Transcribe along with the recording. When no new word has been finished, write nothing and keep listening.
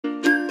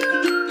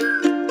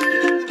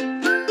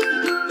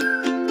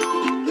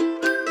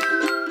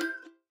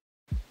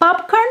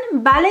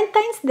Popcorn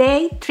Valentine's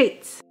Day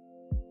treats.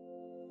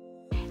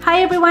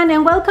 Hi everyone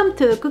and welcome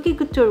to Cookie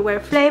Couture, where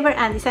flavor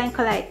and design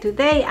collide.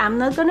 Today I'm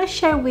not gonna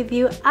share with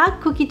you a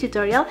cookie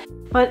tutorial,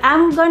 but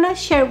I'm gonna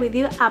share with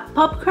you a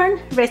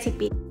popcorn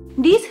recipe.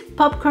 These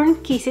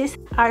popcorn kisses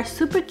are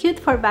super cute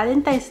for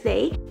Valentine's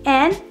Day,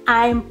 and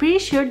I'm pretty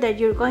sure that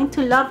you're going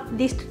to love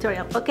this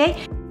tutorial,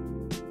 okay?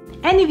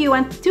 And if you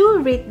want to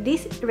read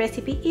this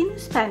recipe in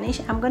Spanish,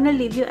 I'm gonna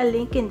leave you a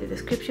link in the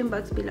description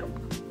box below.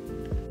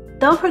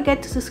 Don't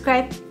forget to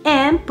subscribe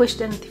and push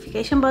the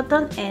notification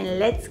button, and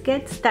let's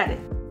get started.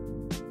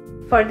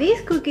 For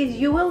these cookies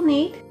you will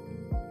need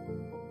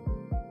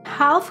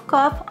half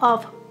cup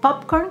of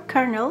popcorn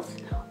kernels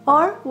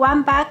or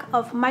 1 bag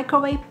of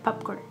microwave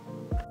popcorn,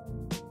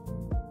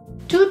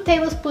 2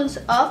 tablespoons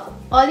of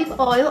olive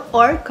oil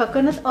or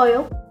coconut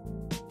oil,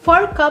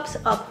 4 cups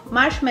of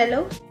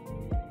marshmallows,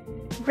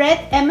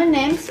 red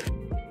M&Ms,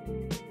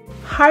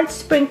 hard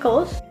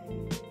sprinkles,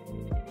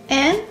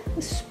 and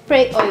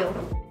spray oil.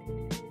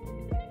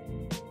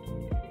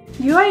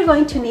 You are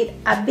going to need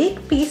a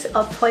big piece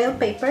of foil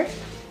paper,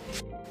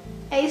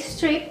 a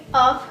strip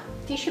of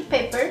tissue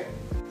paper,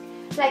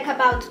 like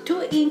about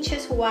 2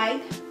 inches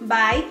wide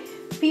by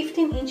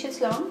 15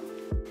 inches long,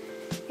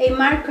 a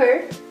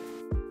marker,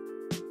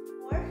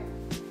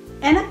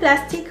 and a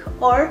plastic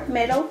or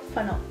metal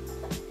funnel.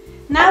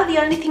 Now the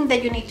only thing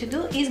that you need to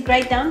do is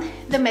write down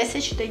the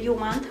message that you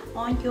want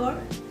on your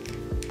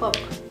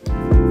popcorn.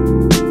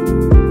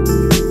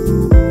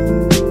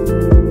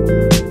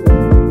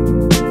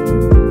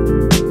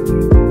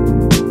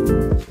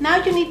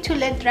 You need to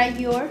let dry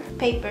your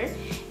paper,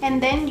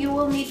 and then you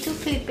will need to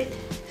flip it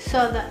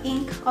so the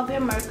ink of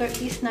your marker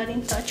is not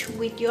in touch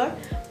with your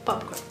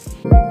popcorn.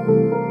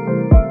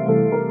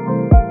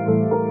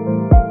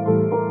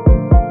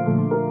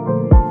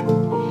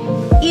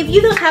 If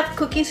you don't have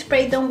cooking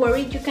spray, don't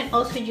worry, you can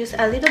also use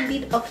a little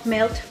bit of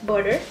melt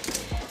butter.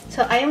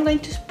 So I am going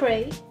to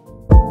spray.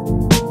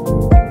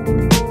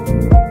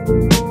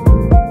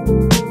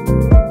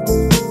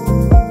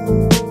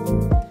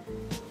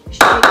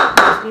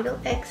 Little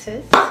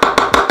excess,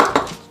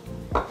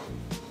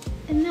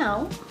 and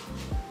now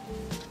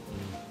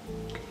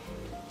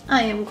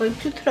I am going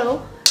to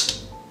throw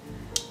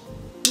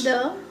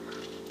the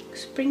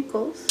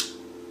sprinkles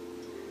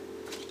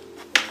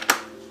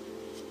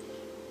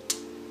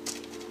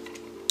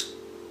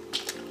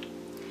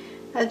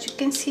as you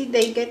can see.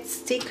 They get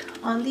stick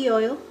on the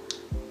oil,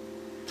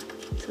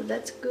 so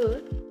that's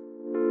good.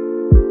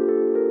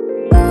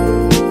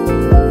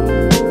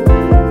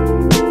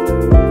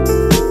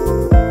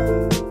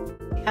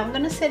 I'm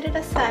gonna set it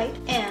aside,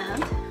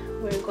 and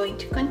we're going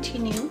to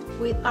continue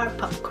with our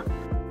popcorn.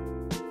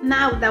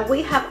 Now that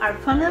we have our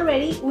funnel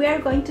ready, we are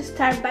going to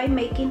start by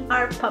making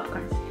our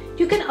popcorn.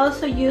 You can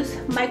also use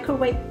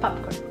microwave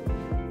popcorn.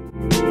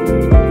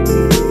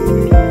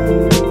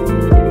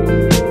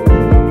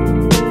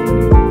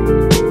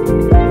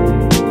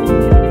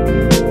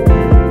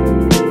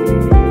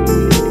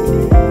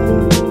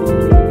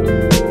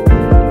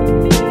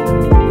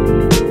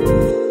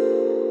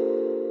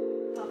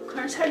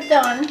 Popcorns are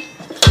done.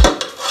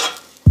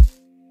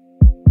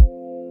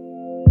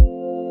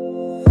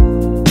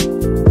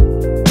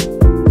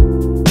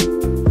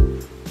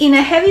 In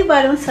a heavy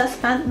bottom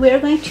saucepan, we are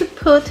going to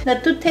put the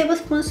 2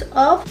 tablespoons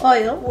of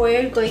oil.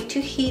 We're going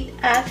to heat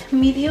at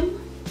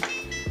medium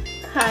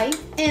high,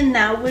 and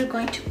now we're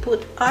going to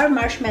put our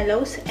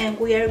marshmallows and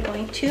we are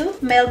going to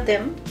melt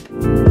them.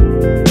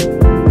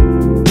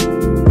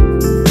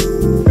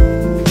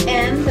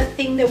 And the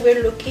thing that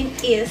we're looking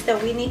is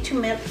that we need to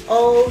melt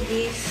all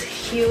these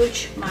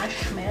huge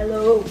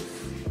marshmallows.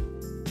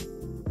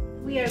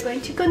 We are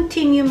going to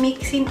continue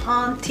mixing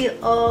until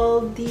all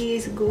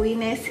this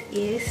gooiness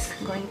is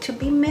going to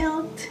be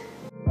melted.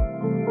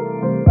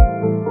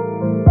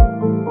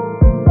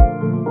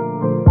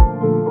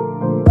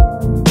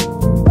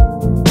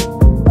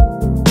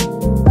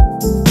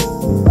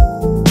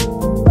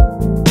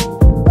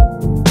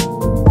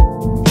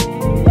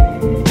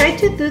 Try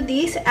to do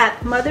this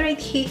at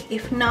moderate heat.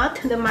 If not,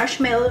 the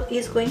marshmallow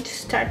is going to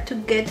start to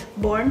get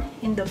burned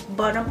in the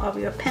bottom of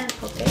your pan,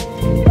 okay?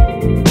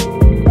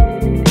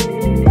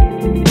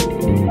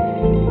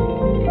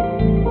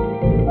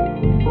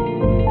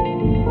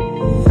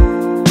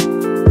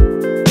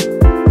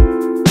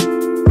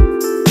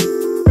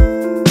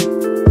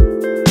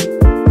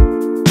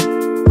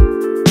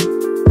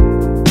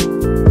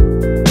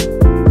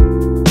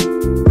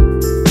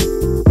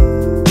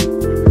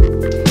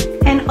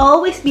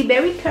 Always be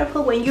very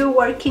careful when you're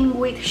working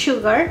with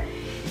sugar,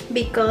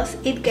 because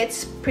it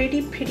gets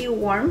pretty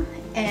warm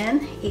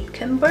and it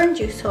can burn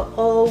you, so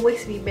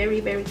always be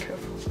very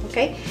careful,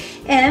 okay?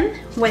 And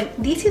when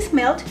this is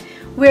melted,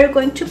 we're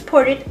going to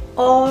pour it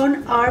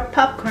on our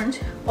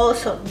popcorns.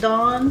 Also,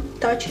 don't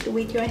touch it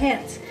with your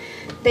hands.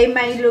 They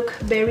might look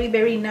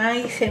very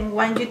nice and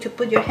want you to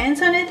put your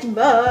hands on it,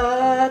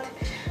 but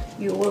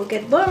you will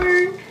get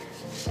burned.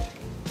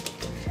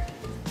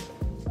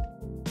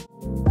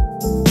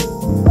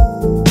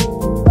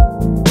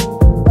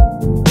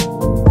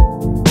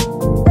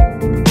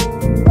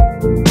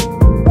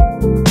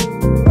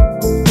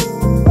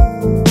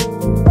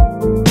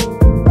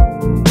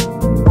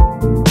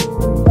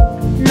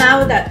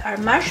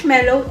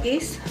 marshmallow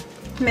is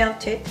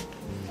melted,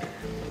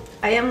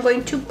 I am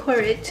going to pour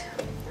it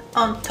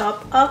on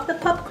top of the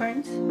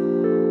popcorns.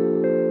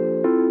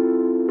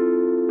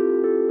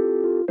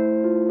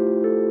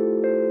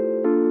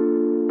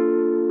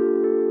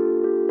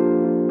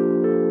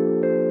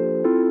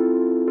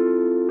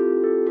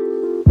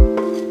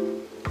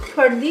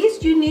 For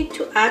this you need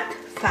to act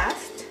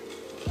fast,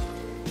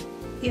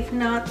 if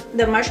not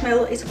the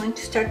marshmallow is going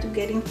to start to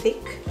getting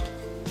thick.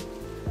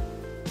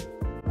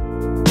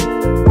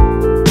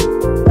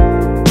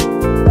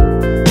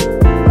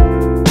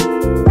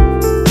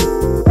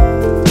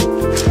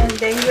 And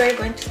then you are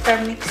going to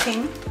start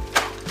mixing.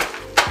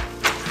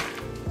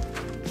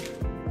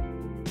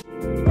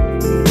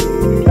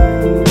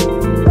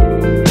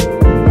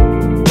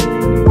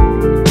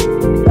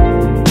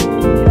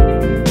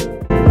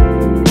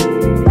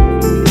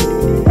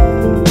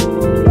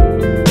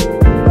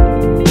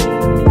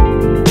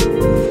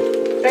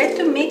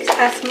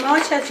 As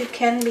much as you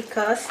can,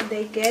 because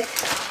they get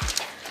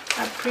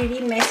a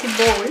pretty messy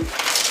bowl.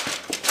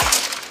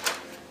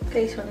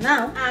 Okay, so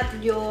now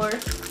add your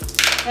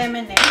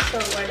M&Ms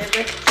or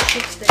whatever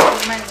chips that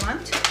you might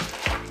want,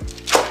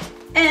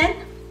 and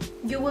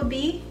you will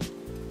be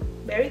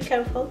very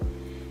careful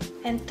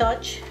and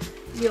touch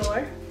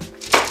your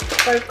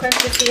popcorn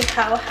to see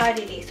how hot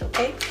it is.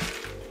 Okay,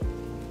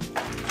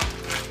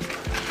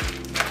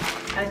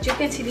 as you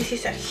can see, this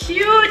is a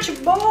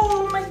huge bowl.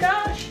 Oh my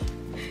gosh.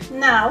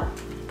 Now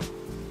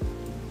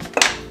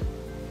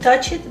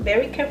touch it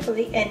very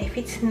carefully, and if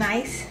it's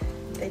nice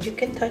that you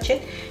can touch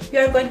it, you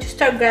are going to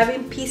start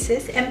grabbing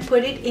pieces and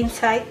put it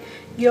inside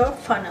your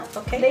funnel.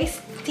 Okay, they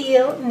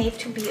still need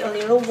to be a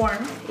little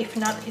warm, if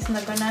not it's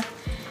not gonna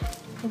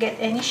get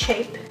any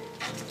shape.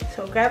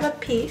 So grab a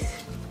piece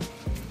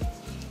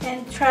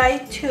and try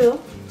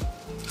to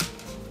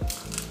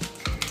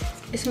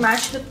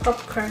smash the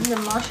popcorn the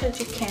most as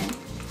you can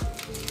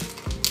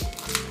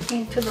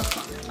into the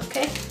funnel.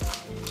 Okay,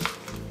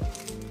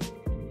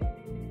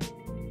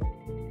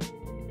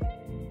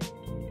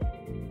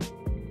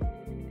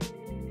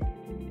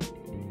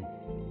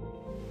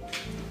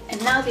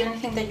 and now the only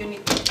thing that you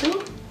need to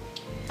do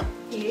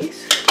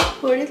is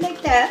put it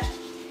like that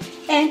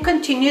and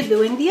continue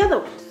doing the other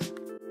ones.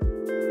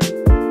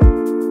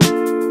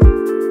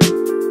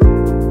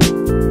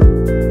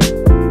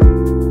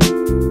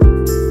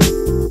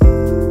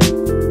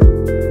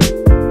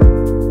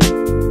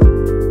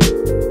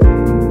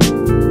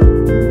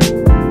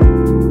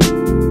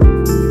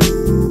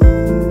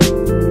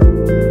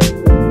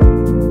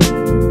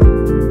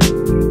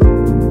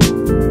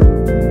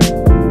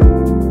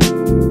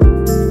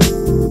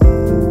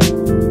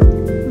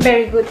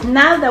 Very good.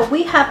 Now that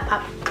we have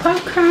our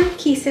popcorn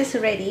kisses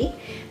ready,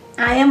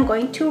 I am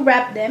going to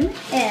wrap them,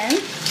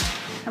 and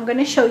I'm going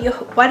to show you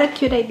what a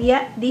cute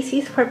idea this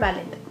is for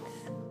Valentine's.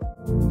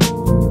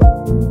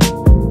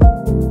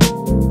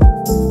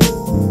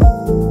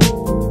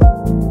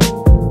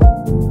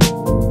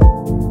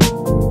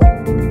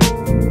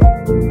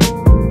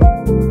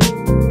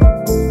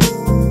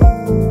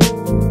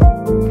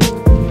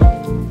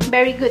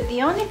 Very good.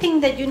 The only thing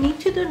that you need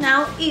to do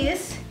now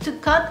is to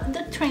cut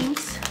the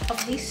trims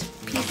of these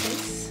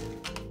pieces.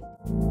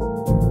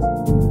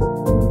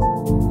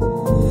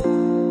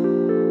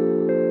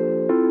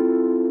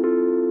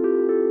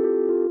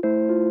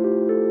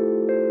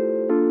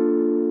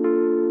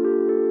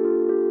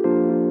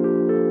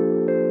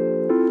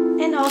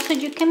 And also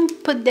you can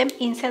put them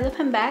in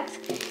cellophane bags,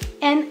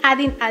 and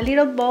adding a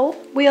little bow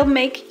will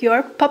make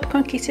your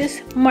popcorn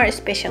kisses more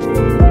special.